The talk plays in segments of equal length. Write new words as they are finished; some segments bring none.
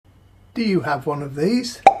Do you have one of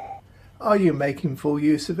these? Are you making full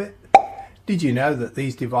use of it? Did you know that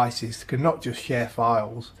these devices can not just share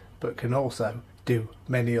files, but can also do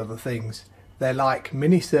many other things? They're like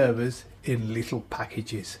mini servers in little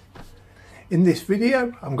packages. In this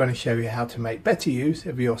video, I'm going to show you how to make better use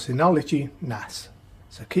of your Synology NAS.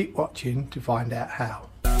 So keep watching to find out how.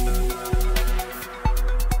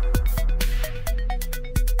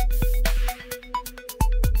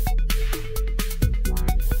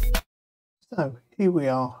 So here we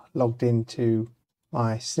are logged into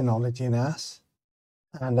my Synology NAS,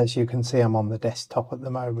 and as you can see I'm on the desktop at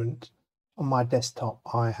the moment. On my desktop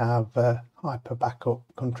I have a Hyper Backup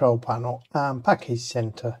control panel and Package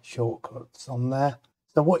Center shortcuts on there.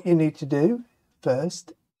 So what you need to do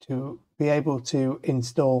first to be able to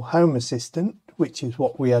install Home Assistant, which is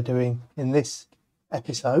what we are doing in this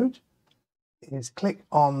episode, is click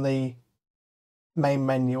on the main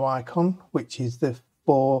menu icon, which is the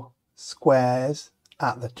 4 squares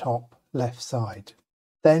at the top left side.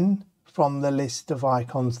 Then from the list of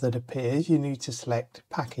icons that appears, you need to select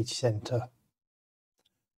Package Center.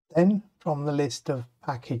 Then from the list of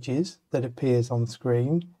packages that appears on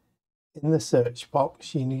screen, in the search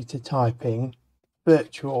box you need to type in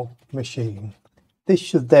virtual machine. This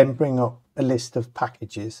should then bring up a list of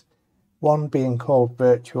packages, one being called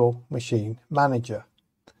Virtual Machine Manager.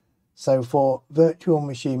 So for Virtual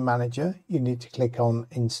Machine Manager, you need to click on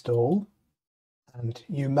Install, and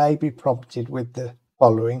you may be prompted with the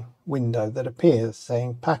following window that appears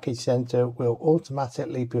saying Package Center will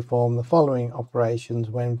automatically perform the following operations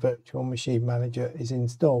when Virtual Machine Manager is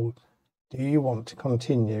installed. Do you want to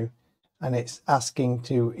continue? And it's asking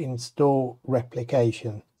to install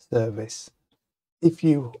replication service. If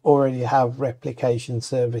you already have replication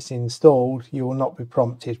service installed, you will not be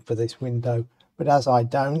prompted for this window. But as I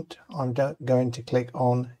don't, I'm going to click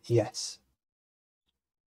on Yes.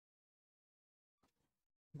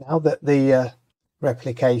 Now that the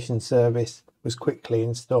replication service was quickly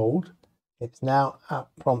installed, it's now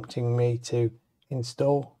prompting me to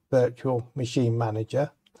install Virtual Machine Manager,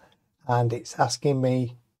 and it's asking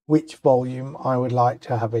me which volume I would like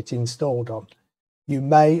to have it installed on. You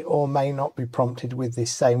may or may not be prompted with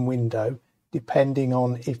this same window, depending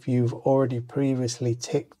on if you've already previously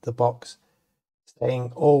ticked the box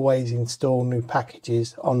saying always install new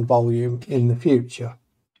packages on volume in the future.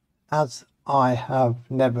 As I have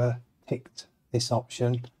never ticked this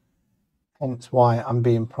option, hence why I'm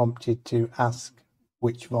being prompted to ask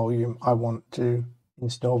which volume I want to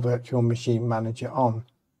install Virtual Machine Manager on.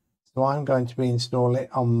 So I'm going to be installing it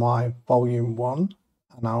on my volume 1,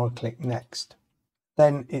 and I will click Next.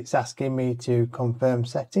 Then it's asking me to confirm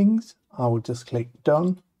settings. I will just click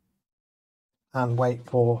Done and wait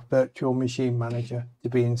for Virtual Machine Manager to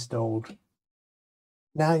be installed.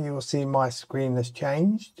 Now you will see my screen has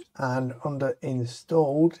changed, and under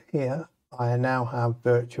Installed here I now have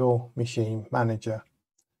Virtual Machine Manager.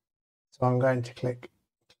 So I'm going to click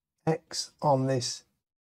X on this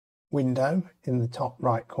window in the top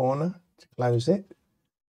right corner to close it,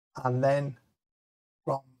 and then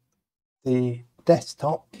from the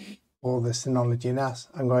desktop or the Synology NAS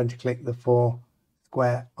I'm going to click the 4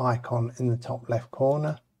 square icon in the top left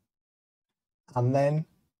corner, and then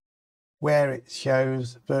where it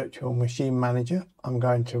shows Virtual Machine Manager I'm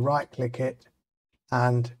going to right click it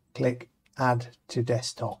and click Add to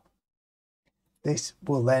Desktop. This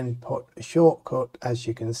will then put a shortcut, as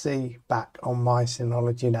you can see, back on my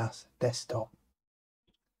Synology NAS desktop.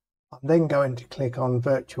 I'm then going to click on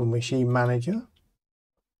Virtual Machine Manager,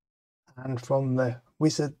 and from the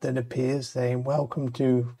wizard that appears saying Welcome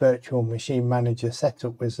to Virtual Machine Manager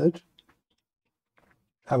Setup Wizard,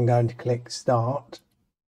 I'm going to click Start,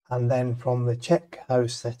 and then from the Check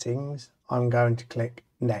Host Settings I'm going to click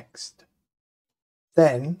Next.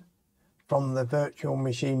 Then from the Virtual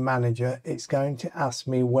Machine Manager it's going to ask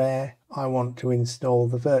me where I want to install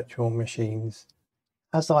the virtual machines.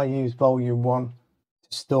 As I use Volume 1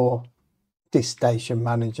 to store Disk Station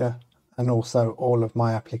Manager and also all of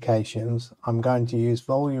my applications, I'm going to use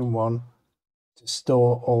Volume 1 to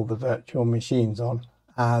store all the virtual machines on,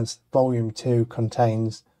 as Volume 2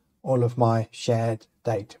 contains all of my shared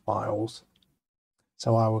data files.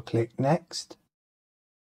 So I will click Next.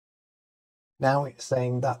 Now it's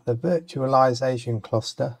saying that the virtualization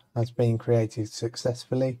cluster has been created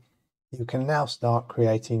successfully. You can now start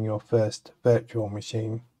creating your first virtual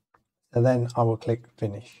machine. So then I will click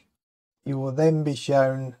Finish. You will then be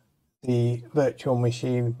shown the Virtual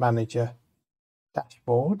Machine Manager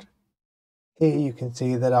dashboard. Here you can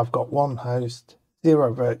see that I've got 1 host,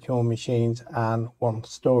 0 virtual machines and 1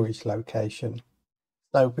 storage location.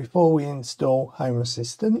 So before we install Home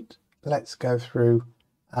Assistant, let's go through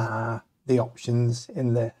the options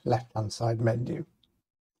in the left hand side menu.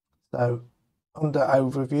 So under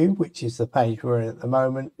Overview, which is the page we're in at the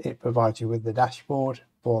moment, it provides you with the dashboard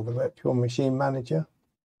for the Virtual Machine Manager.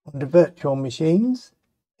 Under Virtual Machines,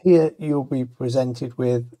 here you'll be presented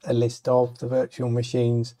with a list of the virtual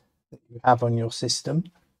machines that you have on your system.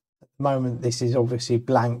 At the moment, this is obviously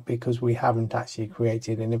blank because we haven't actually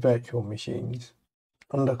created any virtual machines.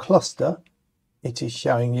 Under Cluster, it is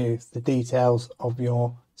showing you the details of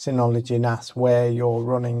your Synology NAS where you're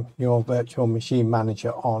running your virtual machine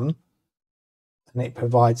manager on, and it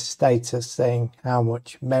provides status saying how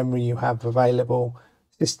much memory you have available,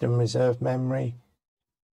 system reserve memory,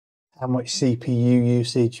 how much CPU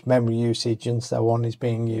usage, memory usage, and so on is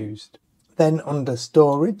being used. Then under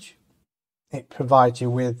Storage, it provides you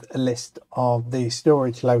with a list of the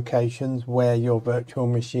storage locations where your virtual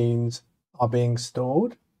machines are being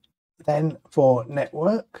stored. Then for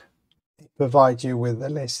Network, it provides you with a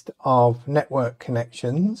list of network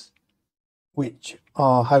connections which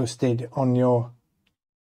are hosted on your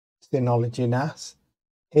Synology NAS.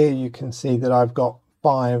 Here you can see that I've got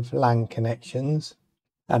 5 LAN connections,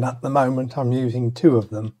 and at the moment I'm using 2 of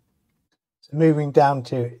them. So moving down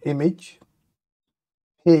to Image,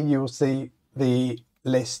 here you'll see the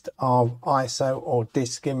list of ISO or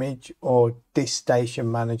disk image or disk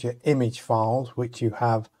station manager image files which you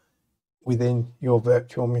have within your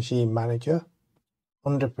virtual machine manager.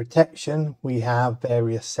 Under Protection, we have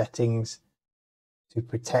various settings to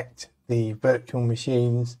protect the virtual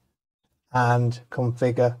machines and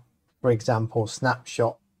configure, for example,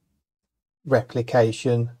 snapshot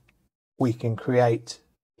replication. We can create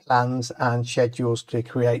plans and schedules to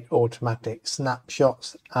create automatic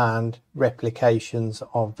snapshots and replications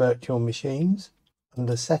of virtual machines.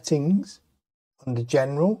 Under Settings, under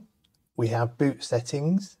General, we have boot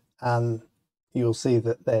settings, and you'll see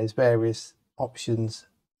that there's various options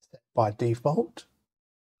set by default.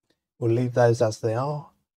 We'll leave those as they are.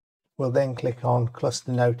 We'll then click on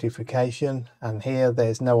Cluster Notification, and here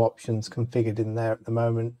there's no options configured in there at the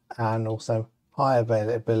moment, and also High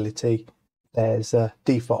Availability, there's a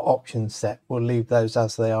default options set. We'll leave those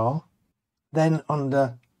as they are. Then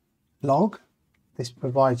under Log, this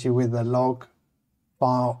provides you with a log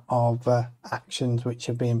file of actions which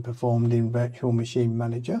are being performed in Virtual Machine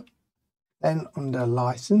Manager. Then under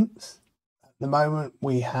License, at the moment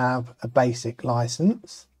we have a basic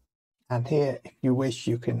license, and here if you wish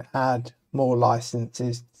you can add more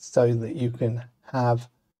licenses so that you can have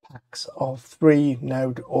packs of 3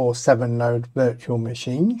 node or 7 node virtual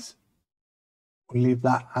machines. We'll leave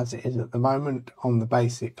that as it is at the moment on the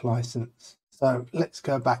basic license. So let's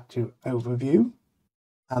go back to Overview,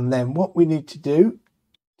 and then what we need to do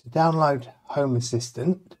to download Home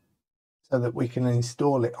Assistant so that we can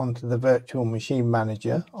install it onto the Virtual Machine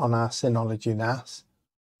Manager on our Synology NAS,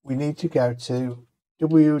 we need to go to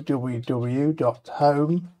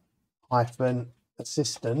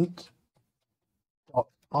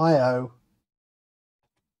www.home-assistant.io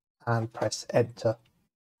and press Enter.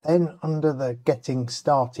 Then under the Getting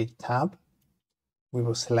Started tab, we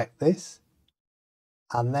will select this,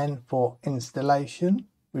 and then for installation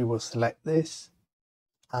we will select this,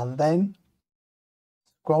 and then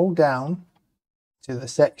scroll down to the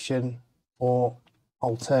section for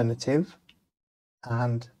Alternative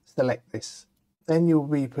and select this. Then you'll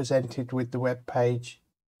be presented with the web page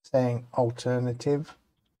saying Alternative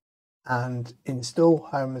and install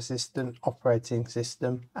Home Assistant operating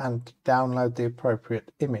system and download the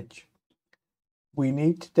appropriate image. We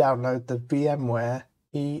need to download the VMware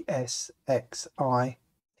ESXi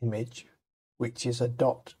image, which is a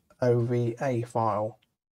 .ova file.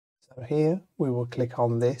 So here we will click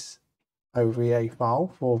on this OVA file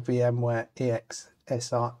for VMware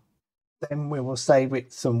ESXi. Then we will save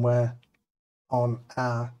it somewhere on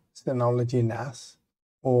our Synology NAS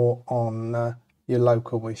or on your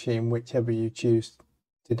local machine, whichever you choose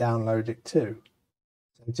to download it to.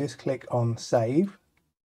 So just click on Save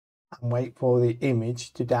and wait for the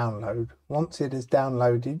image to download. Once it is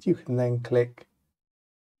downloaded, you can then click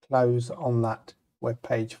Close on that web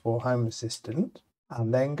page for Home Assistant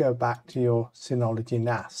and then go back to your Synology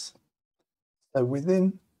NAS. So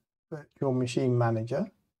within Virtual Machine Manager,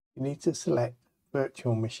 you need to select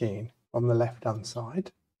Virtual Machine on the left hand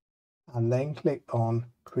side and then click on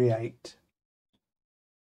Create,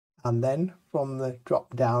 and then from the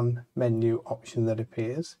drop down menu option that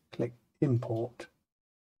appears, click Import.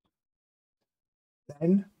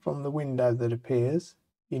 Then from the window that appears,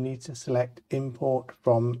 you need to select Import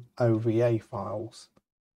from OVA files.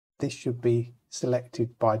 This should be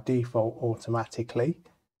selected by default automatically,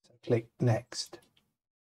 so click Next.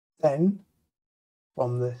 Then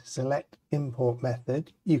From the select import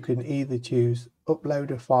method, you can either choose upload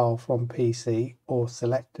a file from PC or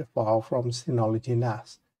select a file from Synology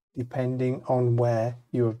NAS, depending on where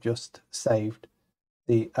you have just saved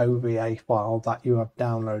the OVA file that you have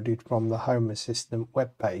downloaded from the Home Assistant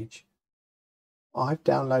webpage. I've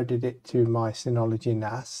downloaded it to my Synology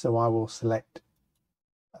NAS, so I will select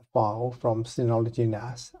a file from Synology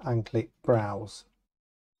NAS and click Browse.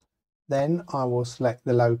 Then I will select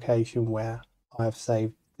the location where I have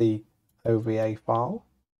saved the OVA file,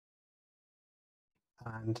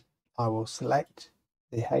 and I will select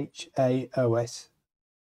the HAOS_OVA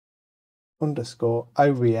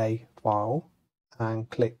file and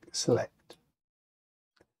click Select.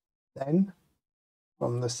 Then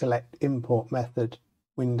from the Select Import Method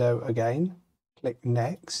window again, click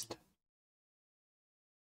Next,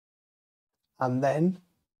 and then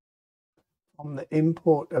from the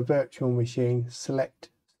Import a Virtual Machine Select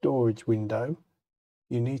Storage window,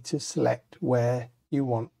 you need to select where you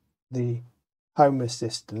want the Home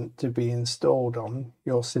Assistant to be installed on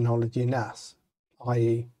your Synology NAS,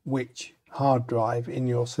 i.e. which hard drive in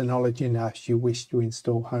your Synology NAS you wish to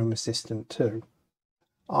install Home Assistant to.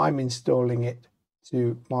 I'm installing it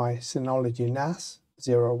to my Synology NAS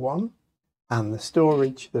 01, and the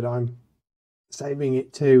storage that I'm saving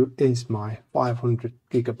it to is my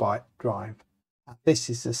 500GB drive. This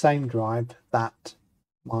is the same drive that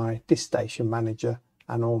my DiskStation Manager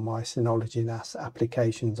and all my Synology NAS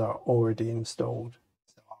applications are already installed.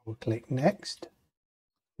 So I will click Next.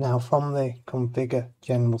 Now from the Configure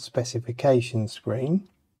General Specifications screen,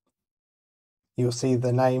 you'll see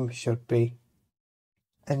the name should be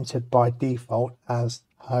entered by default as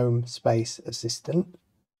Home Space Assistant,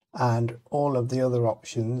 and all of the other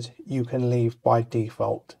options you can leave by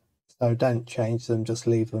default. So don't change them, just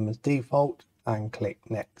leave them as default and click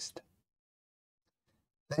Next.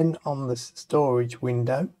 Then on the storage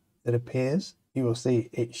window that appears, you will see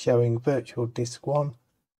it's showing Virtual Disk 1,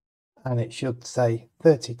 and it should say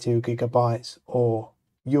 32GB, or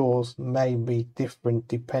yours may be different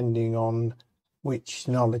depending on which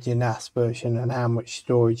Synology NAS version and how much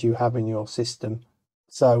storage you have in your system.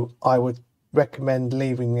 So I would recommend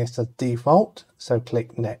leaving this as default, so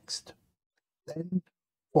click Next. Then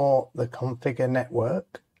for the Configure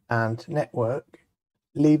Network and Network,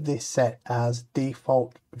 leave this set as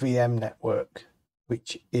default VM network,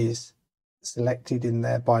 which is selected in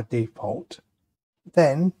there by default.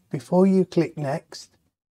 Then before you click Next,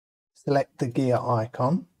 select the gear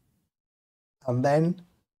icon, and then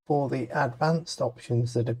for the advanced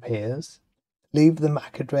options that appears, leave the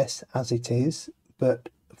MAC address as it is, but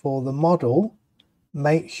for the model,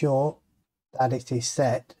 make sure that it is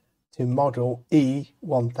set to model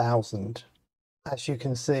E1000. As you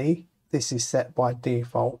can see, this is set by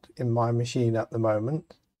default in my machine at the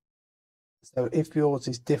moment. So if yours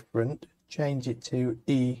is different, change it to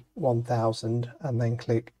E1000 and then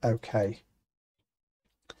click OK.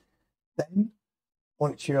 Then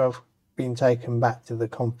once you have been taken back to the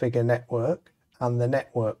Configure Network and the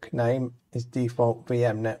network name is default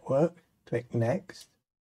VM network, click Next.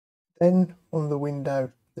 Then on the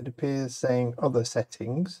window that appears saying Other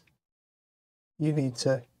Settings, you need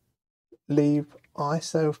to leave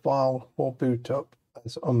ISO file for boot up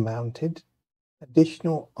as unmounted,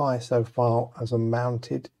 additional ISO file as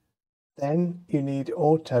unmounted. Then you need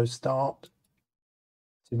auto start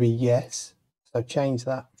to be yes, so change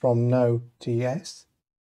that from no to yes.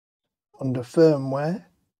 Under firmware,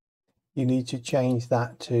 you need to change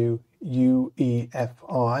that to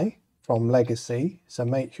UEFI from legacy, so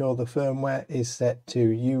make sure the firmware is set to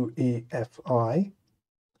UEFI.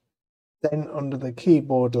 Then under the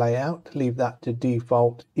keyboard layout, leave that to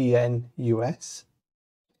default ENUS.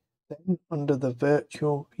 Then under the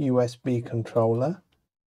virtual USB controller,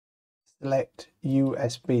 select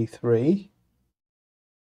USB 3.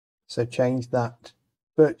 So change that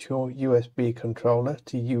virtual USB controller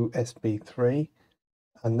to USB 3.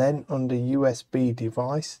 And then under USB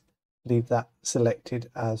device, leave that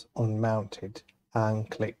selected as unmounted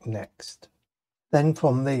and click Next. Then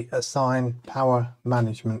from the Assign Power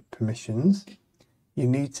Management Permissions, you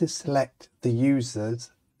need to select the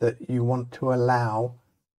users that you want to allow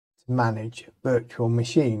to manage virtual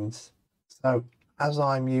machines. So as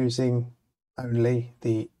I'm using only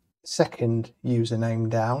the second username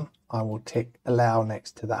down, I will tick Allow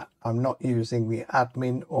next to that. I'm not using the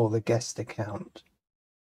admin or the guest account.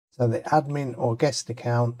 So the admin or guest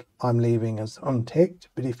account I'm leaving as unticked,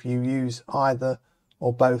 but if you use either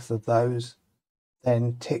or both of those,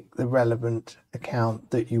 then tick the relevant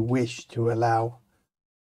account that you wish to allow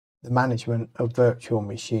the management of virtual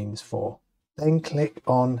machines for. Then click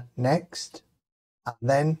on Next, and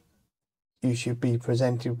then you should be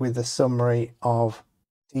presented with a summary of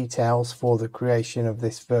details for the creation of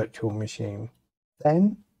this virtual machine.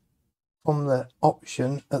 Then, from the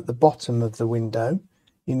option at the bottom of the window,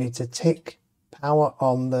 you need to tick power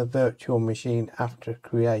on the virtual machine after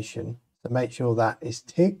creation. So make sure that is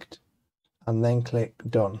ticked and then click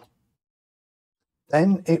done.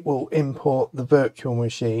 Then it will import the virtual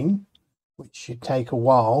machine, which should take a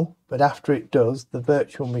while, but after it does, the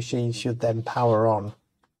virtual machine should then power on.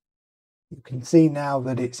 You can see now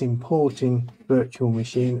that it's importing virtual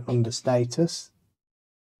machine under status,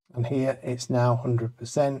 and here it's now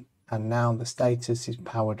 100%, and now the status is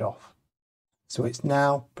powered off. So it's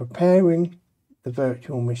now preparing the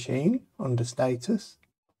virtual machine under status,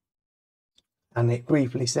 and it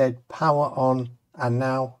briefly said power on, and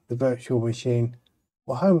now the virtual machine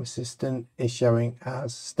or Home Assistant is showing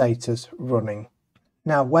as status running.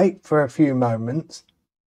 Now wait for a few moments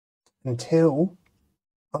until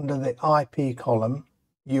under the IP column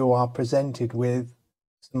you are presented with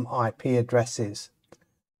some IP addresses.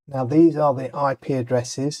 Now these are the IP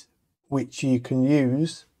addresses which you can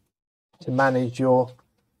use to manage your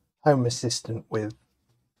Home Assistant with.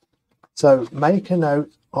 So make a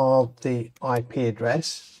note of the IP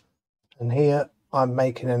address, and here I'm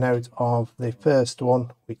making a note of the first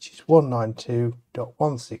one, which is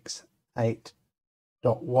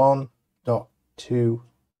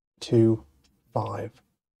 192.168.1.225.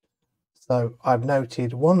 So I've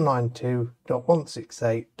noted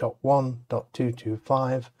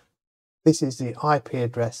 192.168.1.225. This is the IP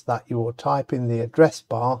address that you will type in the address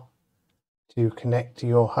bar to connect to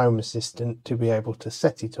your Home Assistant to be able to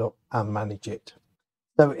set it up and manage it.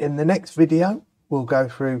 So in the next video, we'll go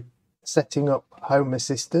through setting up Home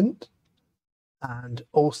Assistant, and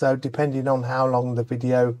also depending on how long the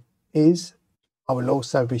video is, I will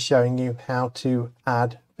also be showing you how to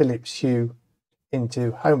add Philips Hue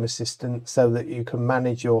into Home Assistant so that you can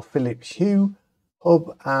manage your Philips Hue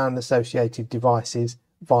hub and associated devices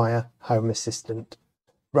via Home Assistant,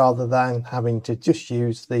 rather than having to just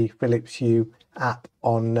use the Philips Hue app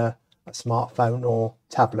on a smartphone or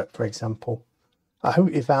tablet, for example. I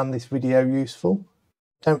hope you found this video useful.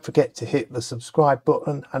 Don't forget to hit the subscribe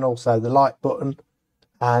button and also the like button,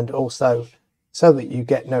 and also so that you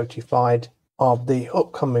get notified of the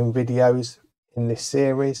upcoming videos in this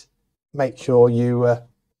series, make sure you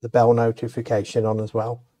the bell notification on as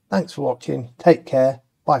well. Thanks for watching. Take care.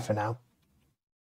 Bye for now.